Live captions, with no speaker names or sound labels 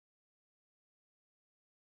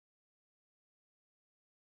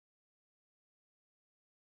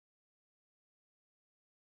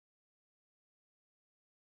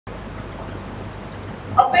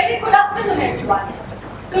A very good afternoon, everyone.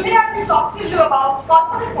 Today I will talk to you about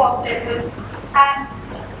corporate workplaces and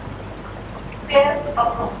pairs of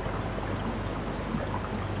chromosomes.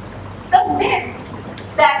 The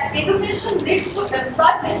myth that education leads to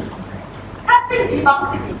employment has been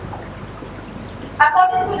debunked.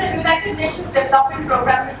 According to the United Nations Development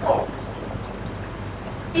Programme report,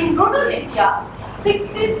 in rural India,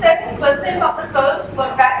 67% of the girls who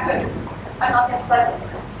are graduates are not employed.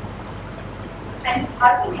 And in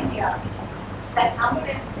urban India, that number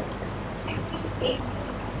is 68%.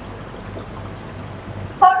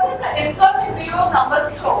 Further, the Employment Bureau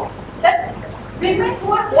numbers show that women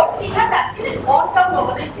who are working has actually gone down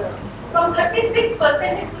over the years from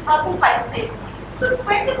 36% in 2005-06 to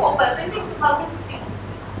 24% in 2015-16.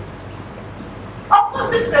 Of course,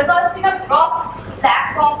 this results in a gross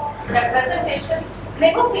lack of representation,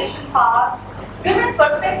 negotiation power, women's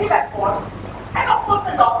perspective at work, and of course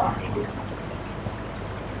a loss of dignity.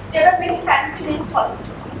 There are many fancy names for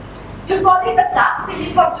this. You call it the glass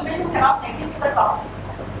ceiling for women who cannot make it to the top.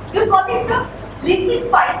 You call it the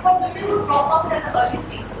leaking pipe for women who drop out at the early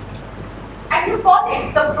stages. And you call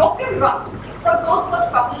it the broken rung for those who are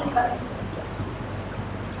struggling in the middle.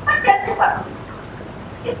 But tell me something.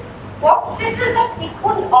 If workplaces have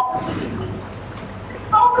equal opportunity,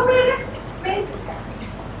 how do we even explain this kind of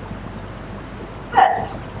thing? Well,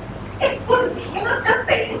 it could be, just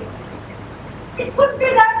saying, it could be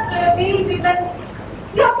that we women,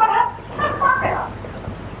 we are perhaps not smart enough.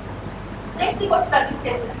 Let's see what studies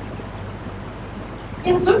say.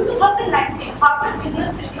 In June 2019, Harvard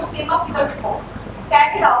Business Review came up with a report,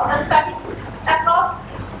 carried out a study across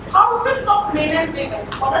thousands of men and women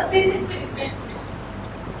on a 360-degree view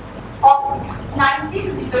of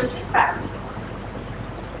 19 leadership practices.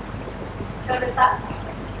 The results?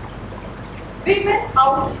 Women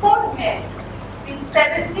outscored men in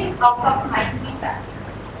 17 out of 19 practices.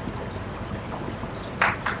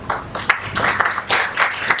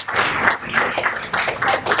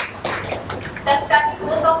 The study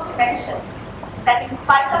goes on to mention that in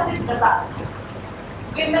spite of these results,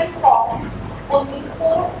 women form only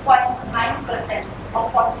 4.9%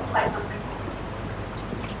 of Fortune 500.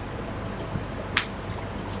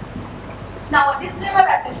 Now, a disclaimer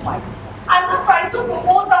at this point. I'm not trying to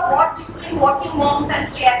propose a war between working moms and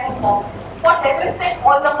stay-at-home moms. For heaven's sake,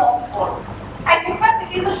 all the moms work. And in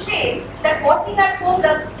fact, it is a shame that working at home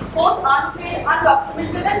does both unpaid,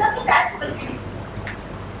 undocumented, and doesn't add to the GDP.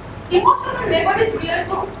 Emotional labor is real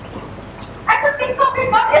too. And to think of it,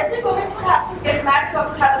 not every woman should have to get married or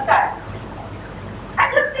to have a child.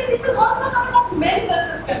 And you see, this is also not about men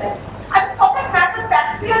versus women. I mean, for that matter,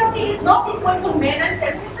 patriarchy is not equal to men and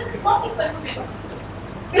feminism is not equal to women.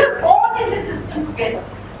 We are all in this system together.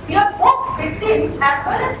 We are both victims as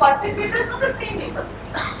well as perpetrators of the same evil.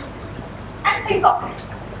 And think of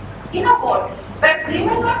it. In a world where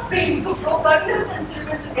women are free to grow careers and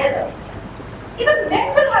children together, even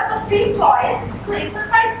men will have the free choice to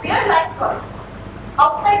exercise their life choices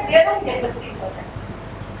outside their own gender stereotypes.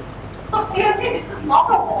 So clearly this is not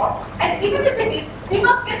a war, and even if it is, we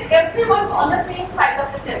must get everyone on the same side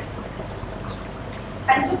of the table.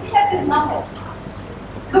 And looking at these numbers,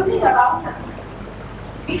 looking around us,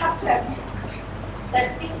 we have to admit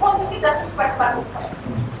that equality doesn't quite work for us.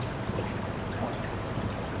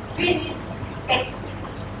 We need equity.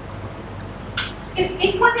 If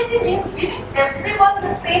equality means giving everyone the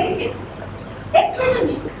same thing,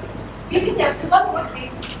 equity means giving everyone what they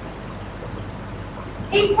need.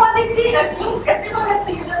 Equality assumes everyone has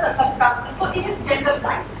similar circumstances, so it is gender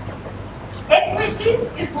blind. Equity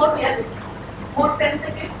is more realistic, more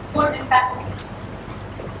sensitive, more impactful.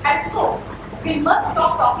 And so, we must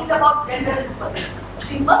stop talking about gender equality.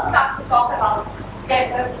 We must start to talk about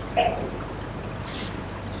gender equity.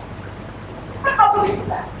 But how do we do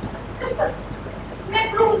that? Simple.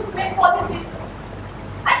 Make rules, make policies.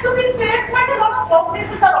 And to be fair, quite a lot of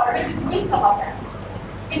workplaces are already doing some of that.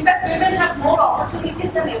 In fact, women have more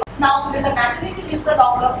opportunities than ever. Now, when the maternity leaves are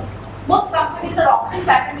longer, most companies are offering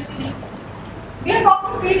paternity leaves. We are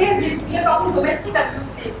talking period leaves, we are talking domestic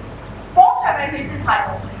abuse leaves. Post awareness is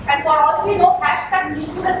higher. And for all we know,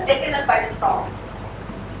 #MeToo has taken us by the storm.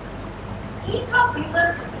 Each of these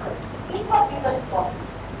are critical. Each of these are important.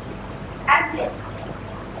 And yet,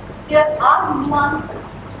 there are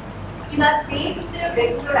nuances in our day-to-day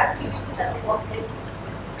regular activities at the workplaces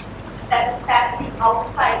that are sadly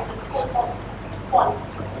outside the scope of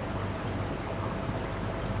policies.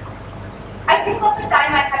 I think of the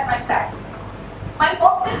time I had my child. My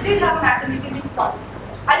workplace did have a maternity leave policy.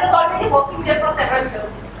 I was already working there for several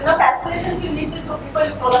years. Calculations you need to do before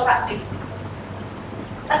you grow the family.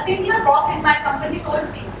 A senior boss in my company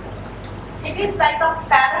told me It is like a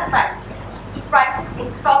parasite to try to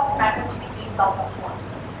extort maternity leaves out of one.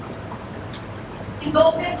 In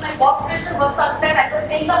those days, my work pressure was such that I was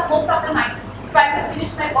staying up most of the nights trying to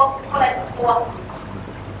finish my work before I could go out.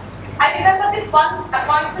 I remember this one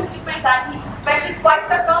appointment with my gynae where she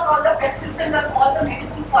swiped across all the prescriptions and all the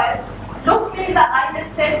medicine files, looked me in the eye and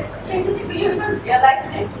said, Sinjini, do you even realize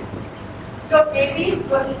this? Your baby is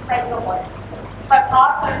growing inside your body. Her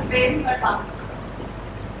heart, her brain, her lungs.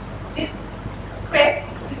 This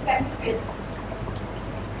stress, this can be fatal.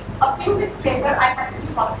 A few weeks later, I had to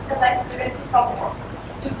be hospitalized directly from work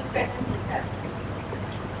due to threatened miscarriage.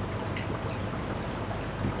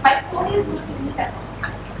 My story is not unique at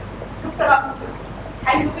all. Look around you,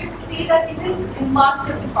 and you will see that it is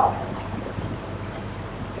remarkably common.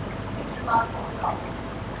 It's remarkably common.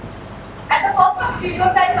 At the cost of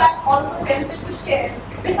stereotype, I am also tempted to share.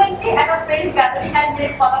 Recently, at a friend's gathering, I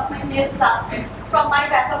made fun of my male classmates from my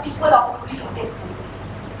batch of equal opportunity textbooks.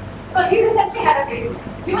 So he recently had a baby.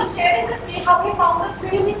 He was sharing with me how he found the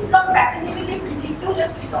 3 weeks long paternity leave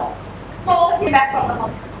ridiculously long. So he came back from the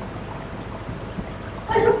hospital.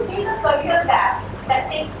 So you see the career gap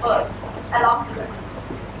that takes birth along with it.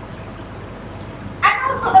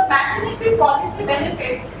 And also the maternity policy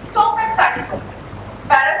benefits stop at childhood,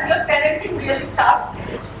 whereas your parenting really starts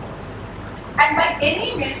there. And by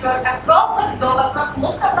any measure, across the globe, across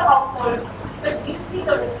most of the households, the duty,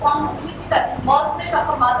 the responsibility, the involvement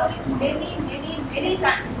of a mother is many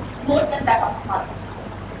times more than that of a father.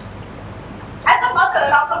 As a mother,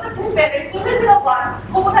 out of the two parents, you will be the one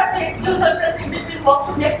who would have to excuse herself in between work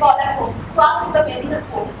to make call at home to ask if the baby has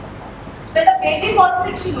COVID. When the baby falls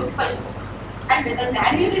sick, she looks for you. And when the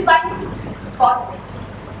nanny resigns, God bless you.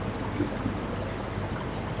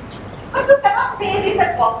 But you cannot say this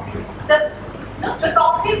at workplace. The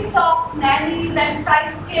topics of nannies and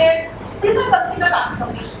childcare, these are considered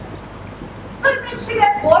unprofessional. So essentially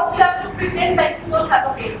at work you have to pretend like you don't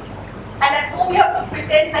have a baby. And at home you have to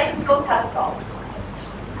pretend like you don't have a job.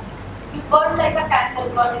 You burn like a candle,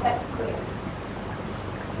 burning like a flames.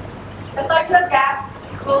 The career gap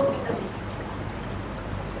grows with the disease.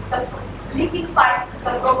 The leaking pipes,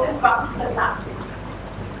 the broken drums, the glass ceilings.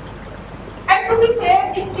 And to be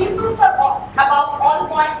fair, if Sisu's are above all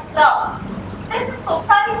points love, then the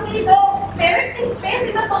society, the parenting space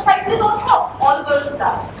in the society is also all girls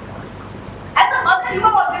love. As a mother, you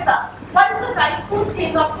have always asked, why is the child too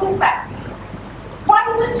thin or too fat? Why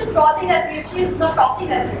isn't she crawling as if she is not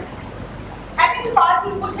talking as if? At any party,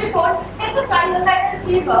 you would be told, take the child aside and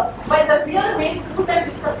feed her, while the real main groups and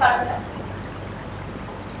discuss current affairs.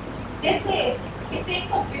 They say it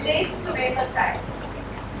takes a village to raise a child.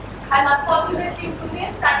 And unfortunately, in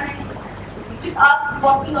today's time, with us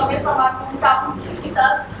walking away from our hometowns, with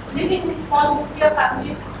us living in small nuclear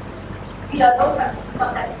families, we alone have to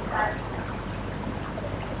become that entire.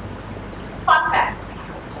 Fun fact.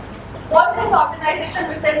 World Health Organization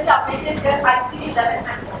recently updated their ICD-11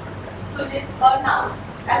 handbook to list burnout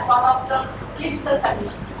as one of the clinical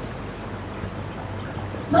conditions.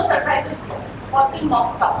 No surprises here. Working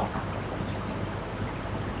moms top.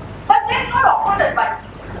 But they are not offered advice.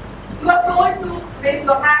 You are told to raise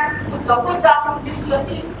your hand, put your foot down, lift your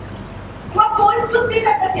chin. You are told to sit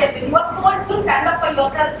at the table. You are told to stand up for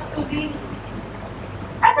yourself, to lead.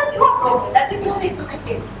 As if you are broken, as if you need to be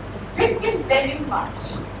fixed. Victim blaming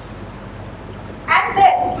much. And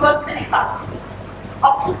then you are given examples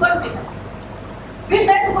of super women.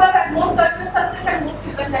 Women who have had more career success and more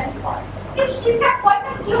children than you are. If she can point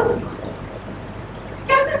at you,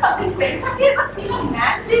 tell me something, friends. Have you ever seen a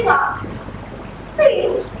man being asked? See,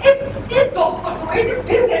 if Steve Jobs could do it, if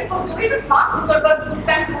Bill Gates could do it, if Mark Zuckerberg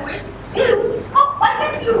can do it, Jill, why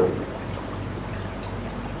can't you?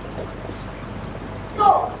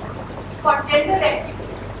 So, for gender equity,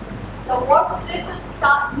 the workplaces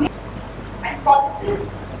start and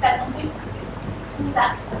policies can only do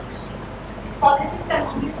that much. Policies can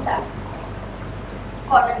only do that much.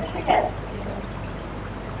 For everything else,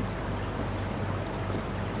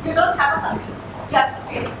 you don't have a culture. You have to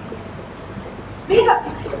create it. We have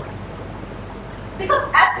to create it. Because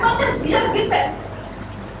as much as we are women,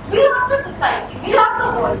 we are the society, we are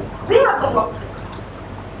the world, we are the workplaces.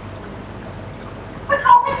 But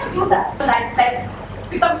how can you do that? Like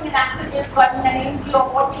becoming an activist, running an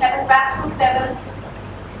NGO, working at a grassroots level.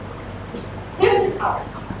 Here is how.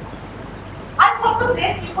 I want to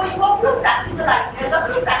place before you a few practical ideas,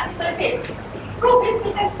 a few practical tips through which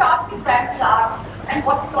we can start with where we are and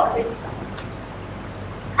what we already do.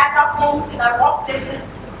 At our homes, in our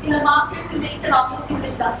workplaces, in the markets, in the economies, in the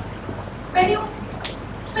industries. When you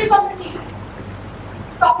switch on the TV,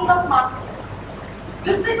 talking of markets,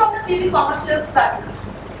 you switch on the TV commercials first.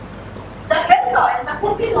 The health oil, the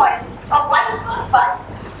cooking oil, a wife must buy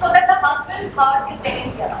so that the husband's heart is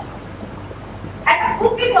taken care of. And the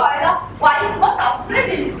cooking oil, a wife must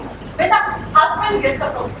upgrade into when the husband gets a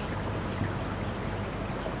promotion.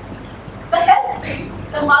 The health bill,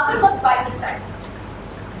 the mother must buy the child.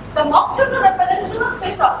 The mosquito repellent, she must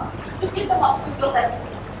switch on to keep the mosquitoes at home.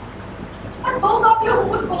 And those of you who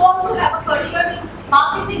would go on to have a career in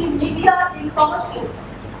marketing, in media, in commercials,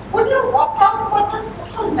 would you watch out for the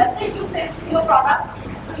social message you send through your products,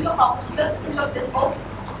 through your commercials, through your billboards?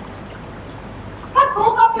 For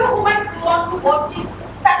those of you who might go on to work in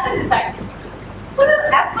fashion design, could you,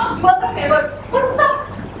 as much do us a favor, put some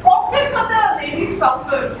pockets of the ladies'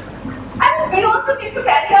 trousers? And we also need to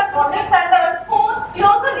carry our wallets and our phones. We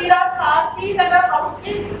also need our car keys and our house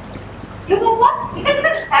keys. You know what? You can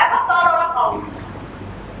even have a car or a house.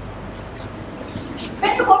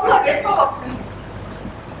 When you go to a restaurant office,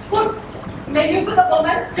 food menu to the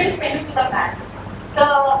woman, drinks menu to the man. The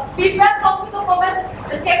feedback form to the woman,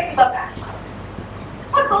 the check to the man.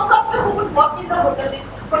 For those of you who would work in the hotel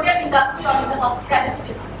industry or in the hospitality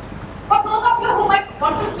business, for those of you who might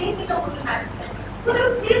want to teach in the hotel management, could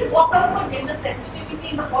you please watch out for gender sensitivity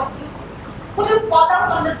in the work you do? Could you call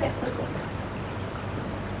out on the sexism?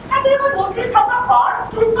 Have you ever noticed how the bar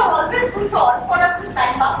stools are always too tall for us to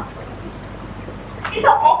climb up? In the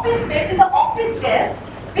office space, in the office desk,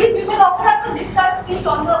 we women often have to lift our feet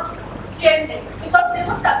on the chair legs because they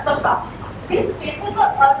won't touch the ground. These spaces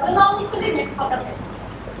are ergonomically made for the men.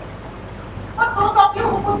 For those of you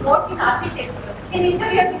who could work in architecture, in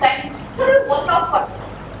interior designing, could you watch out for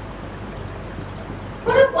this?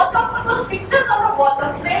 Could you watch out for those pictures on the wall,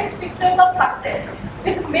 the framed pictures of success,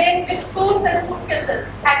 with men with suits and suitcases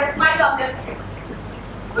and a smile on their face?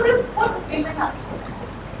 Could you put women up there?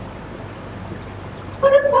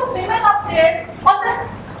 Could you put women up there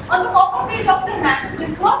on the cover page of the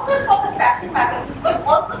magazines, not just for the fashion magazines, but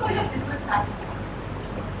also for your business magazines?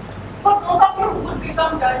 For those of you who would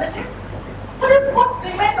become journalists, could you put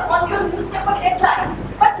women on your newspaper headlines,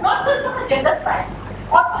 but not just for the gender crimes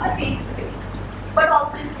or for the page spread, but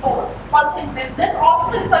also in sports, also in business,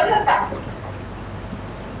 also in career campaigns?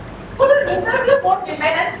 Could you interview more women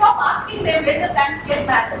and stop asking them when they plan to get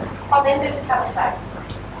married or when they will have a child?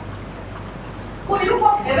 Could you,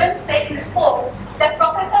 for heaven's sake, report that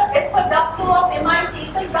Professor Esther Duflo of MIT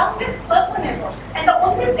is the youngest person ever and the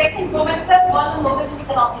only second woman to have won a Nobel in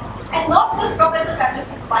economics, and not just Professor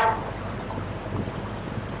Banerjee's wife?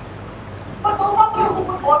 For those of you who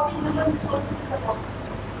would work in human resources in the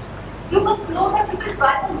workplaces, you must know that you will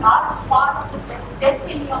drive a large part of the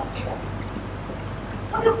destiny of people.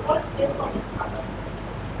 Could you hold space for this mother?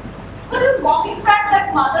 Could you mommy track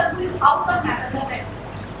that mother who is out on maternal leave?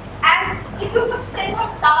 And if you could send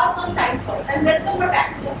her towers on childbirth and welcome her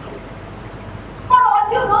back to the home, for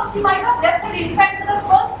all you know, she might have left her infant for the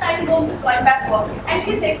first time home to join back work, and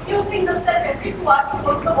she's excusing herself every 2 hours to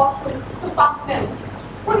go to the washroom to pump milk.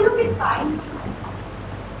 Could you be kind to her?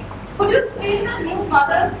 Could you screen the new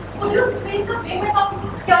mothers? Could you screen the women on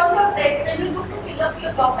career dates when you look to fill up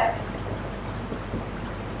your job vacancies?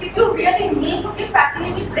 If you really need to give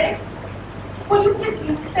paternity breaks, could you please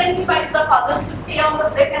incentivize the fathers to stay on the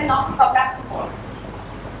break and not come back to work?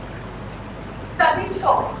 Studies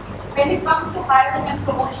show when it comes to hiring and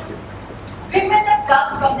promotion, women are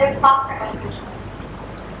judged on their past accomplishments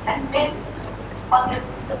and men on their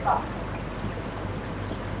future prospects.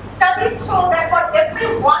 Studies show that for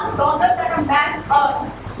every $1 that a man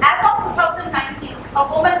earns, as of 2019, a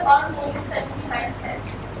woman earns only 79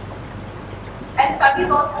 cents. And studies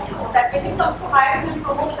also show that when it comes to hiring and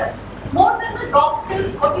promotion, more than the job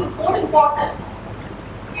skills, what is more important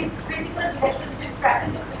is critical relationships,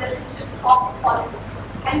 strategic relationships, office politics.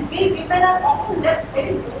 And we women are often left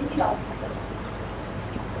very lonely out there.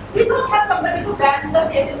 We don't have somebody to bang the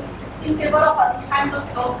table in favor of us behind those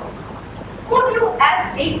closed doors. Could you,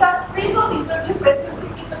 as HR, screen those interview questions to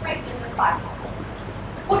keep aside gender bias?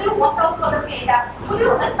 Could you watch out for the pay gap? Could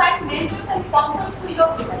you assign mentors and sponsors to your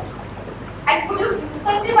women? And could you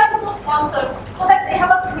incentivize those sponsors so that they have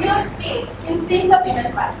a clear stake in seeing the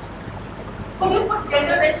women rights? Could you put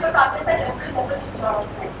gender ratio targets at every level in your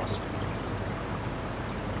organization?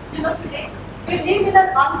 You know, today, we live in an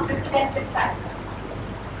unprecedented time.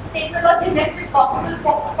 Technology makes it possible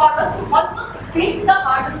for us to almost beat the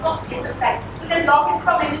hurdles of space and time. You can log in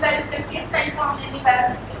from anywhere, you can FaceTime from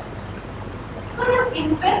anywhere. Could you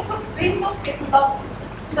invest to bring those technology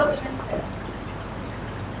to the women's desk?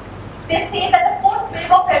 They say that the fourth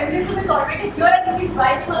wave of feminism is already here and it is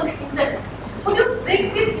riding on the internet. Could you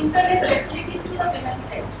bring these internet facilities to the women's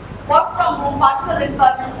desk? Work from home, partial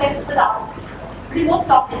employment, flexible hours, remote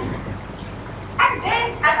login. And And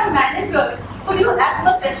then, as a manager, could you as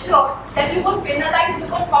much assure that you would penalize, you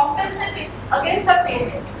would compensate it against her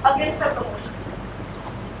paycheck, against her promotion?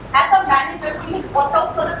 As a manager, could you watch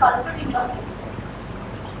out for the culture in your team?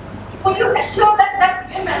 Could you assure that that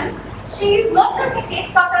woman, she is not just a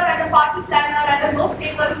cake cutter and a party planner and a note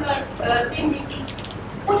taker in her team meetings?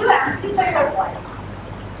 Could you amplify her voice?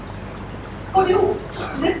 Could you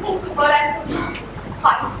listen to her and could you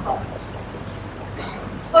fight for her?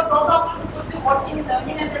 For those of you who could be working in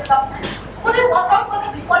learning and development, could you watch out for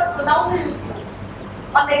the default pronoun you use?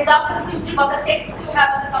 On the examples you give or the text you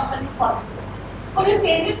have on the company's policy. Could you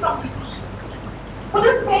change it from he to she? Could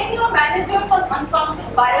you train your managers on unconscious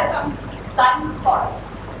bias and blind spots?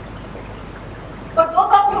 For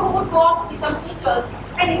those of you who would go on to become teachers,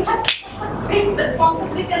 and you have such a big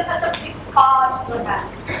responsibility and such a big power in your hand,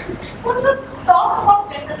 could you talk about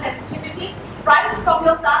gender sensitivity right from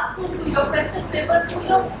your classroom to your question papers to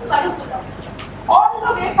your curriculum, all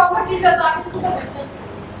the way from the kindergarten to the business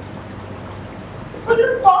schools? Could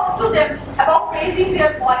you talk to them about raising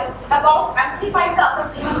their voice, about amplifying the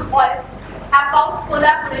other women's voice, about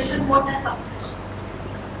collaboration more than competition?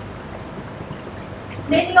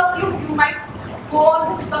 Many of you might go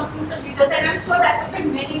on to become future leaders, and I'm sure that will be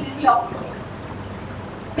many of you.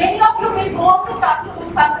 Many of you may go on to start your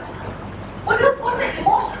own companies. Would you put the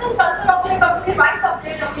emotional culture of your company right up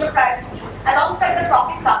there on your priority alongside the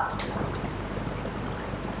profit targets?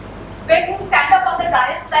 When you stand up on the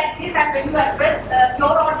dais like this and when you address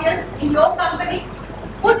your audience in your company,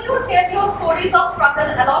 would you tell your stories of struggle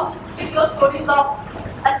along with your stories of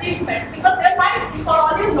achievements? Because there might be, for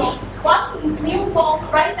all you know, one new mom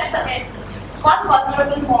right at the end, one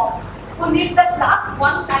vulnerable mom who needs that last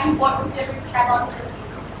one kind word to be able to hang on to the key.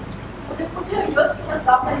 Would you put your ears to the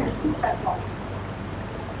ground and listen to that mom?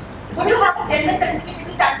 Would you have a gender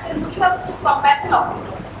sensitivity champion? Would you have a chief compassion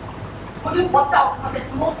officer? Would you watch out for the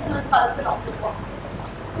emotional culture of the workplace?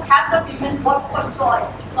 To have the women work for joy,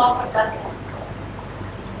 not for judgment.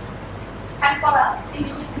 And for us,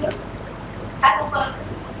 individuals, as a person,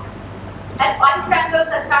 as bystanders,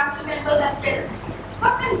 as family members, as parents,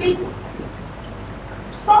 what can we do?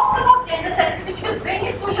 Talk about gender sensitivity, bring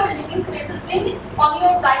it to your living spaces, bring it on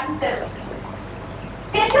your dining table.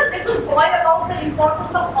 Tell your little boy about the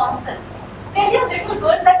importance of consent. Tell your little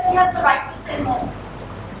girl that she has the right to say no.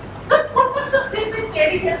 Don't put them to sleep with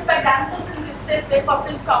fairy tales by damsels in distress wait for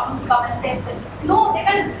Prince Charming to come and save them. No, they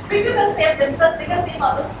can pretty well save themselves, they can save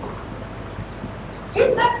others too.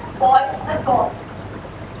 Give that boy a dog.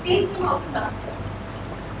 Teach him how to dance.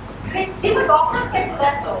 Give a doctor's head to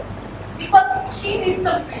that dog because she needs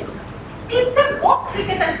some treats. Teach them both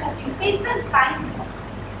cricket and cooking. Teach them kindness.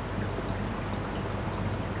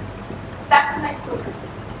 Back to my story.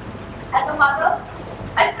 As a mother,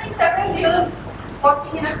 I spent several years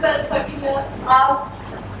working in a 12-13 hours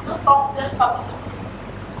just talking.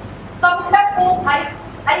 Coming back home,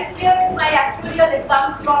 I cleared my actuarial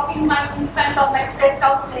exams, rocking my infant on my stretched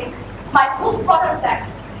out legs. My books got a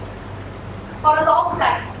blanket for a long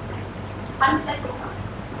time until I broke out.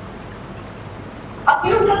 A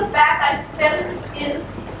few years back, I fell ill,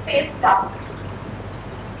 face down.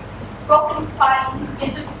 Broken spine,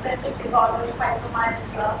 major depressive disorder,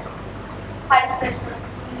 fibromyalgia, high pressure.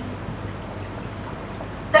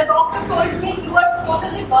 The doctor told me, you are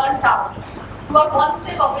totally burnt out. You are one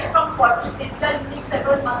step away from quadriplegia, you need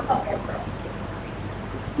several months of bed rest.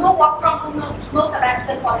 No work from home, no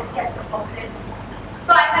sabbatical policy at the workplace.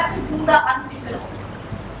 So I had to do the unthinkable.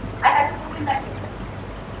 I had to put in that paper.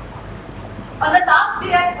 On the last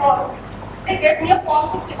day I worked, they gave me a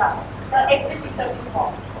form to fill out, the exit interview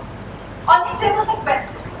form. On it there was a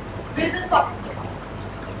question, reason for exit.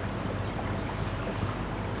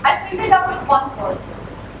 I filled it up with one word,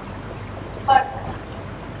 person.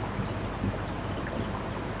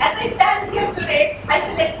 As I stand here today, I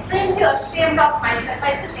feel extremely ashamed of myself.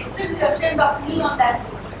 I feel extremely ashamed of me on that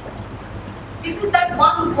day. This is that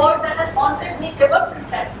one word that has haunted me ever since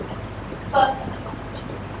that day. Person.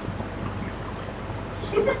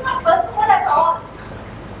 This is not personal at all.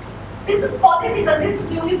 This is political, this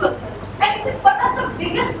is universal. And it is perhaps the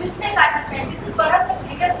biggest mistake I have made. This is perhaps the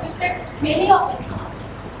biggest mistake many of us do.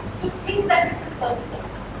 To think that this is personal.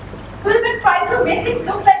 To even try to make it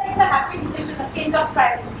look like it's a happy decision, a change of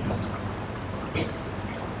priority.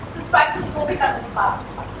 To try to scope it under the past.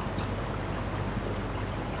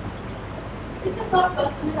 This is not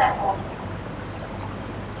personal at all.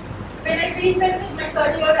 When I reinvented my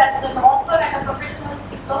career as an author and a professional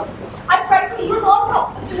speaker, I tried to use all the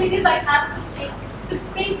opportunities I have to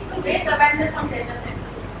speak to raise awareness on gender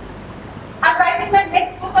sensitivity. I'm writing my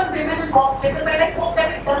next book on women in workplaces and I hope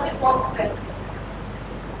that it does it work well.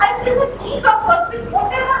 I feel that each of us, with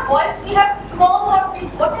whatever voice we have, small or big,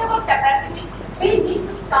 whatever capacities, we need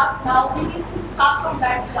to start now. We need to start from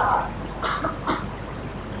where we are.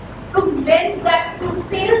 To mend that, to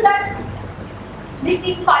seal that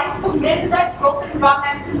leaking pipe, to mend that broken rung,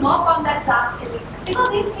 and to knock on that glass ceiling.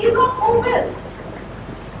 Because if we don't, who will?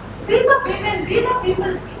 We the women, we the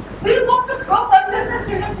people, we want to grow toddlers and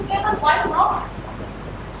children together, why not?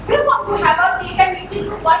 We want to have our cake and eat it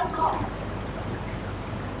too, why not?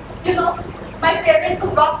 You know, my parents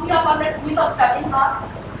who brought me up on that myth of studying hard,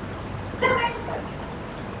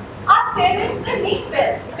 our parents, they mean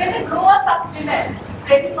well when they grow us up women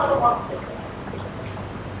ready for the workplace.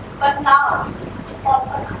 But now, it falls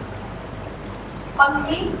on us. On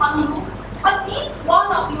me, on you, on each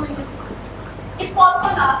one of you in this room. It falls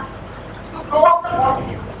on us to grow up the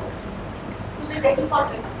workplaces, to be ready for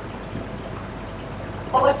women.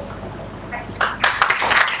 Over to you.